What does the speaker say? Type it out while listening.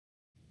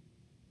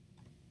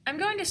I'm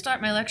going to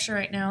start my lecture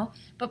right now,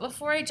 but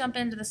before I jump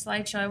into the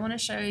slideshow, I want to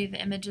show you the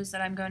images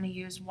that I'm going to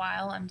use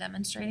while I'm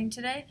demonstrating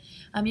today.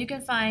 You can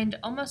find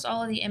almost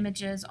all of the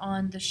images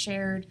on the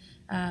shared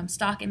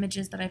stock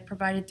images that I've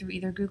provided through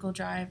either Google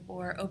Drive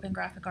or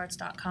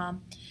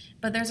OpenGraphicArts.com,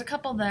 but there's a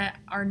couple that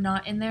are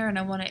not in there and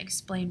I want to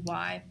explain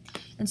why.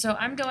 And so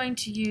I'm going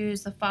to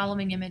use the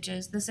following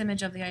images: this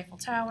image of the Eiffel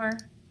Tower,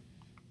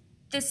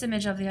 this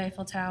image of the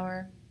Eiffel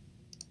Tower,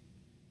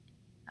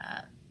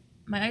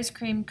 my ice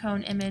cream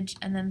cone image,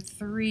 and then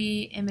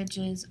 3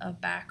 images of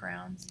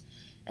backgrounds.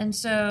 And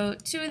so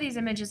 2 of these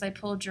images I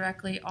pulled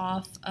directly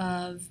off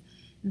of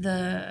 3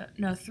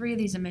 of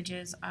these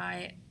images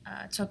I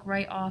took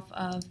right off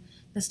of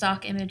the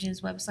stock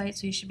images website,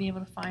 so you should be able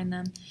to find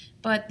them.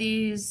 But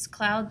these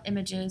cloud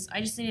images,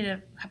 I just needed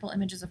a couple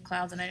images of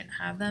clouds and I didn't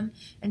have them.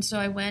 And so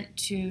I went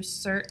to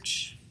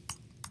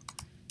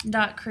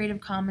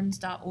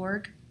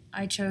search.creativecommons.org.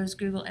 I chose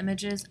Google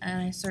Images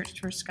and I searched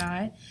for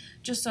sky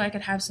just so I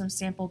could have some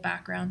sample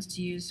backgrounds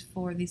to use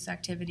for this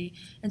activity.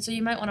 And so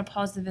you might want to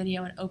pause the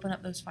video and open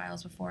up those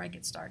files before I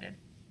get started.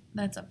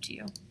 That's up to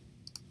you.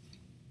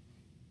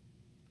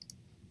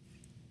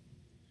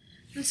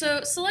 And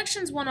so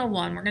Selections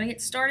 101, we're going to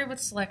get started with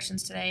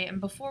selections today, and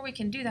before we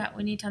can do that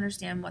we need to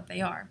understand what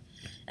they are.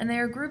 And they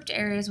are grouped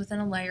areas within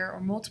a layer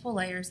or multiple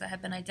layers that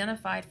have been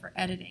identified for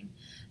editing.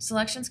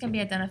 Selections can be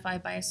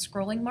identified by a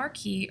scrolling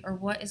marquee or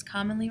what is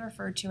commonly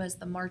referred to as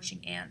the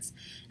marching ants.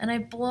 And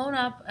I've blown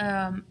up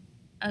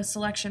a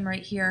selection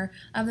right here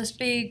of this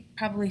big,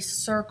 probably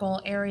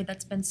circle area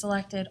that's been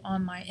selected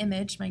on my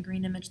image, my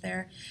green image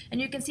there. And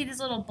you can see these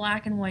little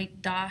black and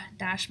white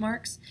dash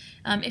marks.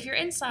 If you're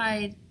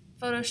inside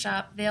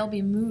Photoshop, they'll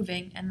be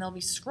moving and they'll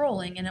be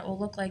scrolling and it will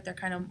look like they're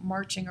kind of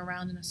marching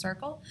around in a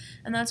circle,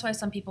 and that's why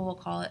some people will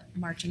call it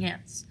marching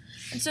ants.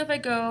 And so if I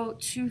go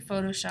to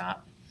Photoshop,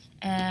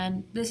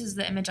 and this is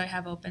the image I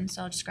have open,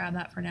 so I'll just grab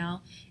that for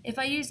now. If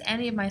I use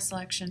any of my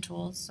selection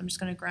tools, so I'm just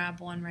going to grab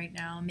one right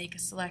now and make a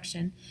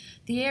selection,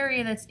 the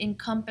area that's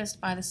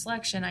encompassed by the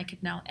selection I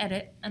could now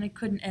edit, and I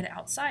couldn't edit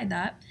outside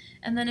that.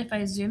 And then if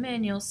I zoom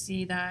in, you'll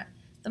see that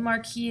the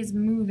marquee is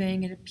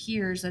moving. It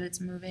appears that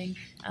it's moving,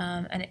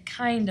 and it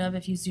kind of,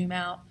 if you zoom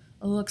out,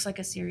 it looks like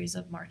a series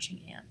of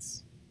marching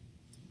ants.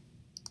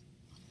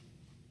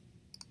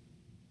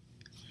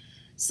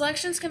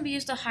 Selections can be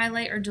used to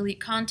highlight or delete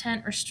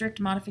content, restrict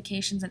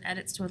modifications and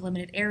edits to a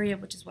limited area,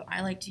 which is what I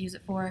like to use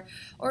it for,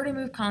 or to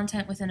move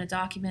content within a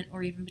document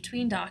or even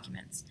between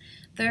documents.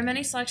 There are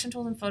many selection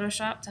tools in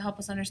Photoshop to help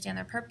us understand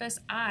their purpose.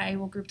 I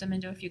will group them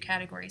into a few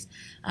categories,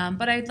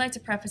 but I'd like to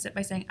preface it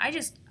by saying I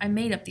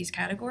made up these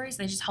categories.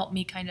 They just help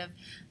me kind of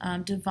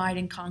divide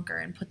and conquer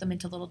and put them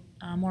into little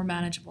more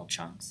manageable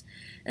chunks.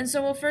 And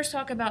so we'll first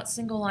talk about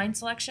single line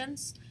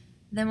selections,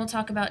 then we'll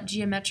talk about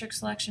geometric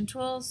selection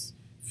tools,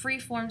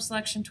 free-form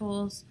selection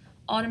tools,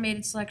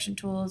 automated selection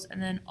tools,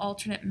 and then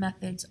alternate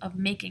methods of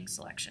making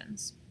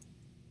selections.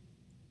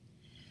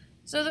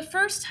 So the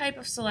first type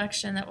of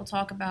selection that we'll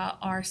talk about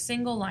are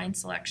single line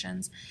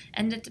selections,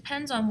 and it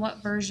depends on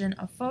what version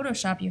of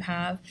Photoshop you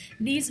have.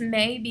 These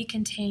may be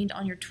contained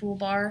on your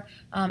toolbar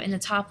in the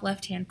top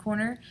left-hand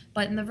corner,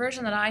 but in the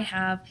version that I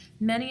have,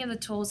 many of the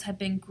tools have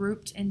been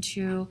grouped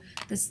into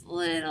this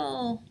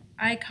little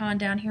icon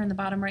down here in the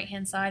bottom right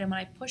hand side, and when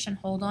I push and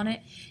hold on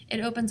it,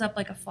 it opens up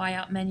like a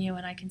flyout menu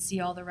and I can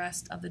see all the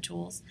rest of the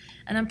tools.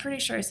 And I'm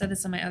pretty sure I said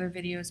this in my other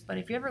videos, but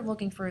if you're ever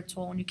looking for a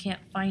tool and you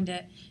can't find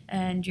it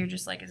and you're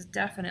just like, it's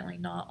definitely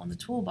not on the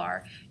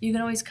toolbar, you can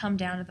always come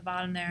down at the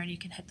bottom there and you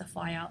can hit the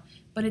flyout.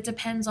 But it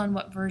depends on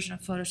what version of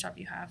Photoshop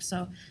you have,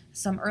 so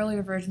some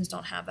earlier versions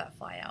don't have that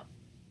flyout.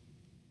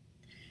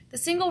 The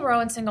single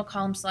row and single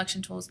column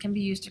selection tools can be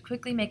used to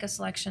quickly make a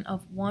selection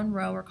of one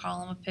row or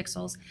column of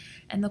pixels.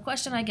 And the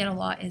question I get a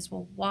lot is,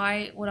 well,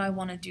 why would I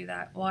want to do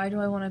that? Why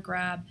do I want to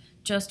grab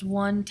just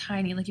one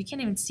tiny, like you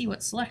can't even see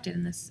what's selected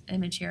in this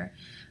image here.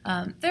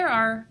 There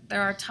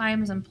are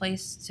times and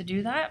places to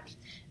do that.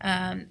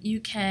 You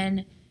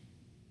can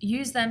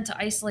use them to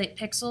isolate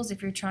pixels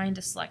if you're trying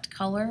to select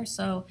color.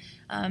 So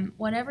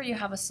whenever you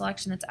have a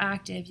selection that's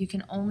active, you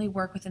can only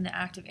work within the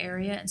active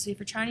area. And so if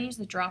you're trying to use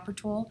the dropper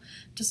tool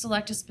to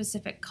select a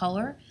specific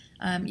color,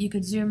 you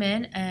could zoom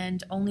in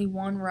and only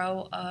one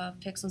row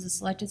of pixels is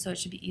selected, so it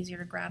should be easier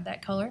to grab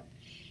that color.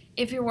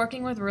 If you're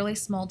working with really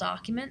small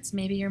documents,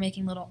 maybe you're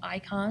making little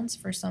icons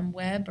for some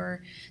web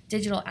or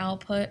digital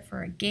output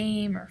for a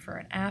game or for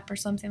an app or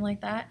something like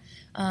that,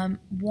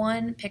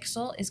 one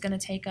pixel is going to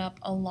take up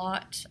a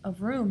lot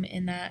of room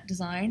in that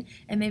design,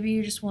 and maybe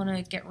you just want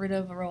to get rid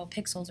of a row of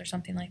pixels or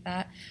something like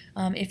that.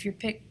 If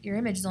your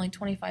image is only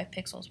 25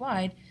 pixels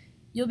wide,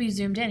 you'll be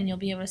zoomed in and you'll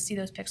be able to see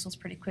those pixels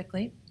pretty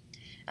quickly.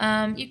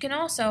 You can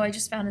also, I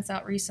just found this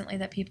out recently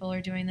that people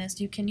are doing this,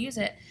 you can use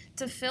it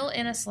to fill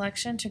in a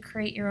selection to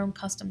create your own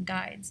custom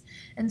guides.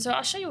 And so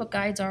I'll show you what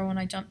guides are when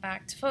I jump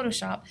back to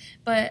Photoshop,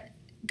 but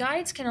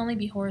guides can only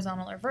be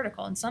horizontal or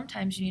vertical, and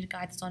sometimes you need a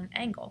guide that's on an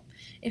angle.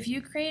 If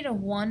you create a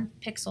 1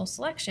 pixel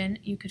selection,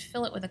 you could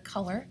fill it with a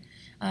color.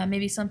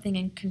 maybe something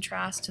in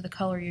contrast to the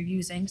color you're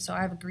using. So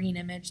I have a green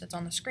image that's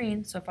on the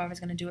screen, so if I was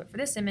going to do it for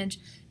this image,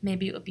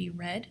 maybe it would be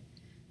red,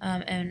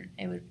 and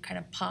it would kind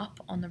of pop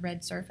on the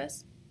red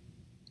surface.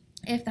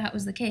 If that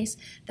was the case,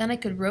 then I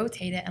could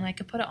rotate it and I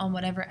could put it on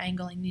whatever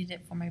angle I needed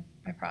it for my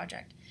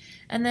project.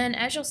 And then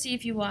as you'll see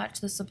if you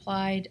watch the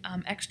supplied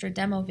extra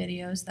demo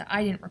videos that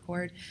I didn't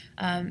record,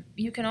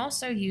 you can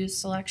also use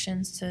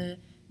selections to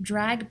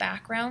drag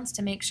backgrounds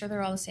to make sure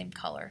they're all the same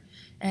color.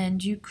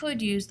 And you could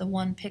use the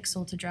 1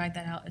 pixel to drag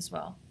that out as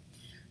well.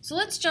 So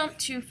let's jump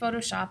to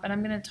Photoshop, and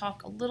I'm going to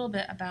talk a little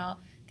bit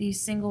about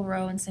these single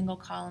row and single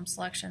column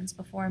selections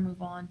before I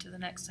move on to the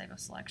next type of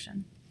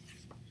selection.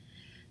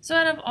 So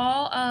out of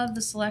all of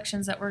the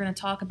selections that we're going to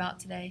talk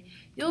about today,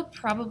 you'll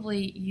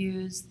probably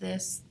use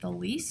this the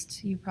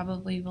least. You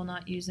probably will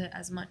not use it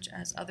as much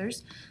as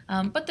others,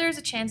 but there's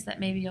a chance that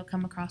maybe you'll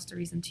come across a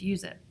reason to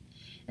use it.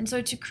 And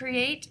so to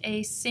create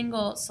a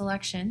single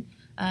selection,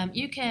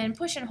 you can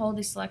push and hold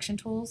these selection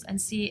tools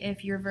and see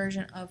if your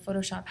version of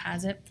Photoshop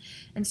has it.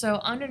 And so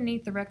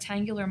underneath the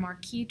rectangular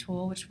marquee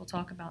tool, which we'll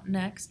talk about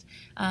next,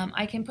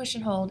 I can push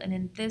and hold, and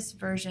in this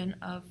version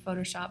of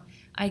Photoshop,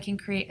 I can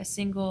create a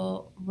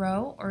single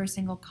row or a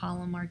single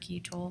column marquee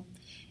tool.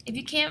 If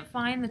you can't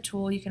find the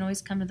tool, you can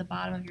always come to the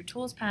bottom of your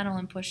tools panel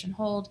and push and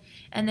hold,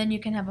 and then you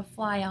can have a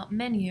fly out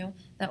menu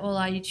that will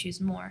allow you to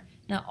choose more.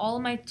 Now all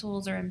of my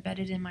tools are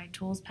embedded in my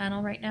tools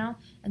panel right now,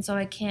 and so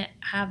I can't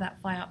have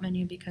that fly out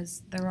menu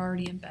because they're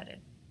already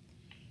embedded.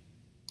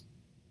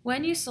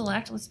 When you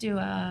select, let's do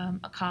a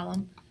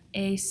column,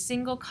 a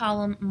single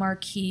column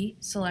marquee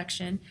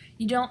selection,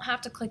 you don't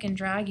have to click and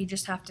drag, you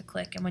just have to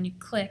click, and when you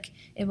click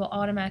it will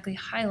automatically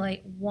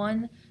highlight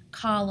 1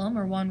 column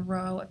or 1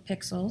 row of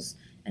pixels.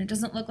 And it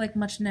doesn't look like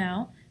much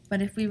now, but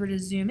if we were to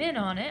zoom in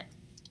on it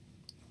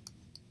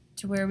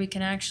to where we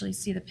can actually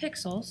see the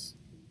pixels,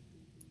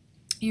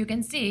 you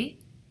can see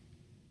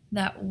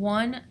that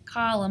 1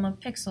 column of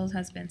pixels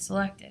has been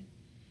selected.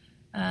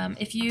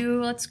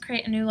 Let's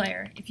create a new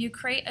layer. If you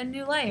create a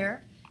new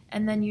layer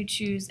and then you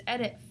choose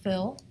Edit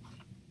Fill,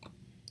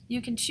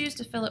 you can choose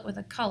to fill it with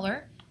a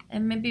color,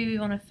 and maybe we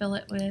want to fill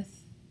it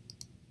with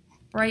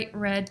bright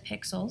red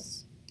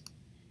pixels.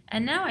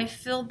 And now I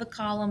filled the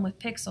column with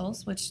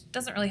pixels, which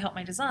doesn't really help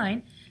my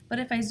design, but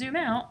if I zoom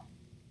out,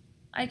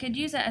 I could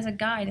use it as a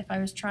guide if I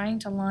was trying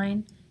to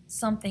line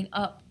something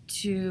up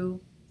to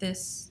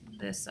this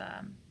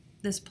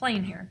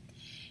plane here.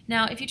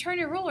 Now, if you turn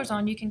your rulers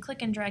on, you can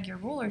click and drag your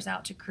rulers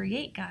out to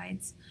create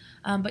guides,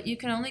 but you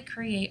can only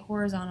create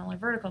horizontal or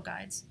vertical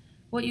guides.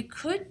 What you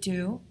could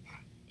do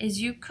is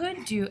you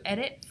could do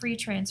Edit Free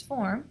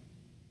Transform.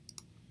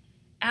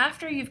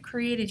 After you've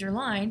created your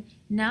line,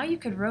 now you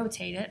could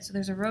rotate it. So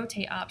there's a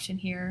rotate option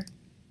here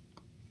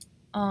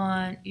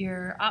on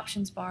your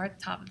options bar at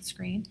the top of the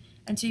screen.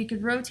 And so you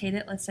could rotate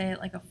it, let's say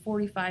at like a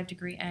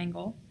 45-degree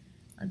angle.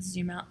 Let's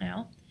zoom out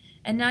now.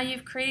 And now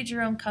you've created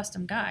your own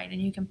custom guide, and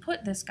you can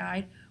put this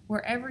guide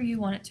wherever you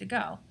want it to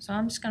go. So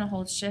I'm just going to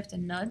hold Shift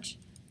and nudge,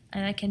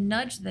 and I can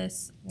nudge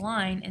this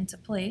line into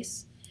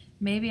place.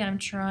 Maybe I'm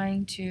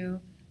trying to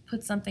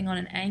put something on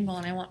an angle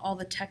and I want all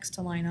the text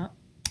to line up.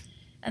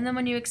 And then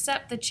when you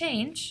accept the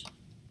change,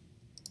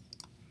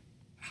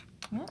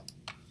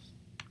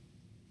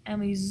 and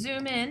we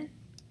zoom in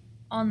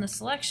on the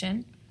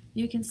selection,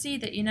 you can see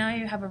that now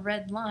you have a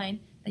red line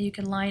that you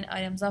can line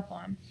items up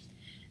on.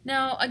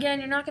 Now, again,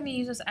 you're not going to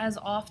use this as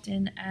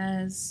often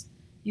as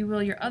you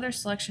will your other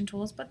selection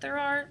tools, but there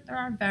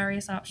are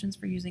various options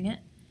for using it.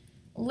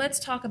 Let's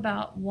talk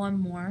about one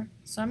more.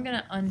 So I'm going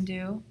to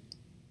undo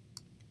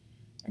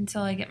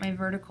until I get my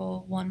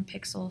vertical 1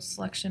 pixel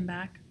selection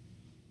back.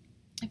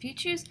 If you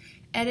choose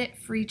Edit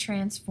Free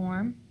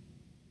Transform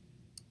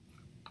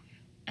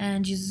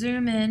and you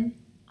zoom in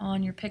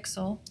on your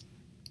pixel,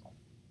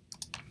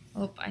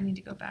 I need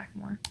to go back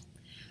more.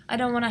 I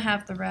don't want to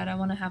have the red, I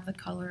want to have the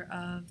color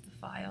of the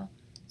file.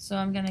 So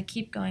I'm going to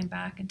keep going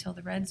back until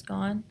the red's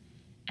gone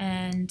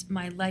and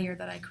my layer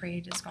that I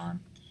created is gone.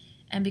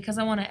 And because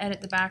I want to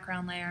edit the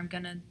background layer, I'm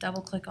going to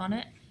double click on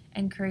it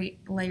and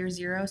create layer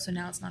 0, so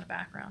now it's not a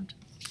background.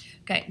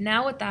 Okay,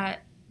 now with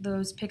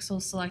those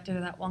pixels selected,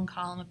 or that 1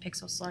 column of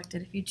pixels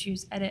selected, if you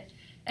choose Edit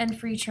and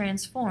Free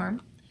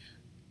Transform,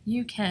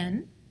 you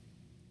can,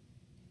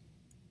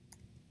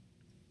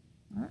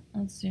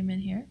 let's zoom in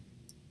here,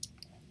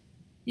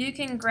 you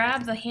can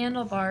grab the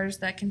handlebars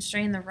that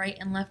constrain the right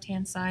and left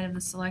hand side of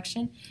the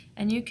selection,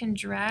 and you can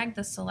drag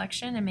the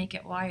selection and make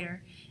it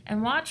wider.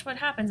 And watch what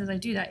happens as I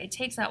do that. It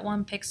takes that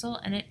 1 pixel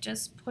and it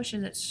just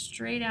pushes it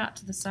straight out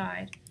to the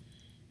side.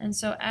 And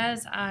so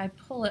as I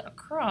pull it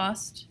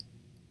across,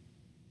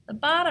 the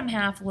bottom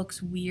half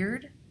looks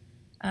weird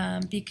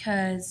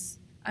because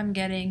I'm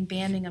getting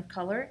banding of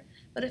color.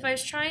 But if I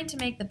was trying to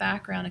make the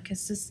background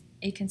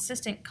a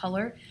consistent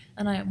color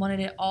and I wanted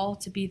it all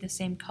to be the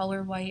same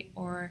color, white,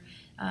 or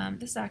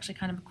this is actually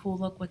kind of a cool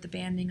look with the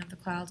banding of the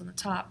clouds on the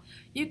top,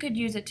 you could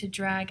use it to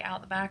drag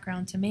out the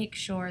background to make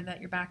sure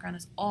that your background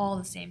is all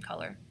the same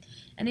color.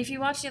 And if you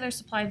watch the other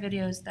supply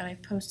videos that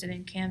I've posted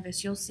in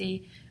Canvas, you'll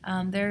see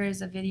there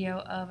is a video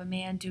of a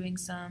man doing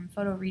some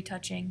photo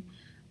retouching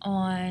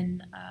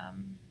on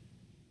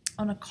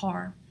a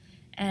car.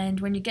 And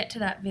when you get to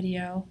that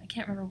video, I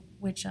can't remember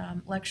which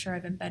lecture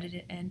I've embedded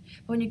it in,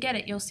 but when you get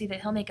it, you'll see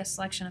that he'll make a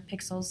selection of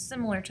pixels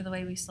similar to the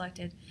way we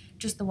selected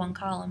just the one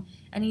column,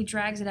 and he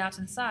drags it out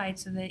to the side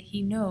so that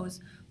he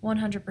knows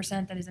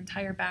 100% that his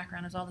entire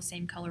background is all the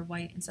same color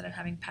white instead of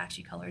having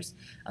patchy colors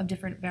of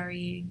different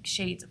varying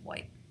shades of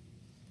white.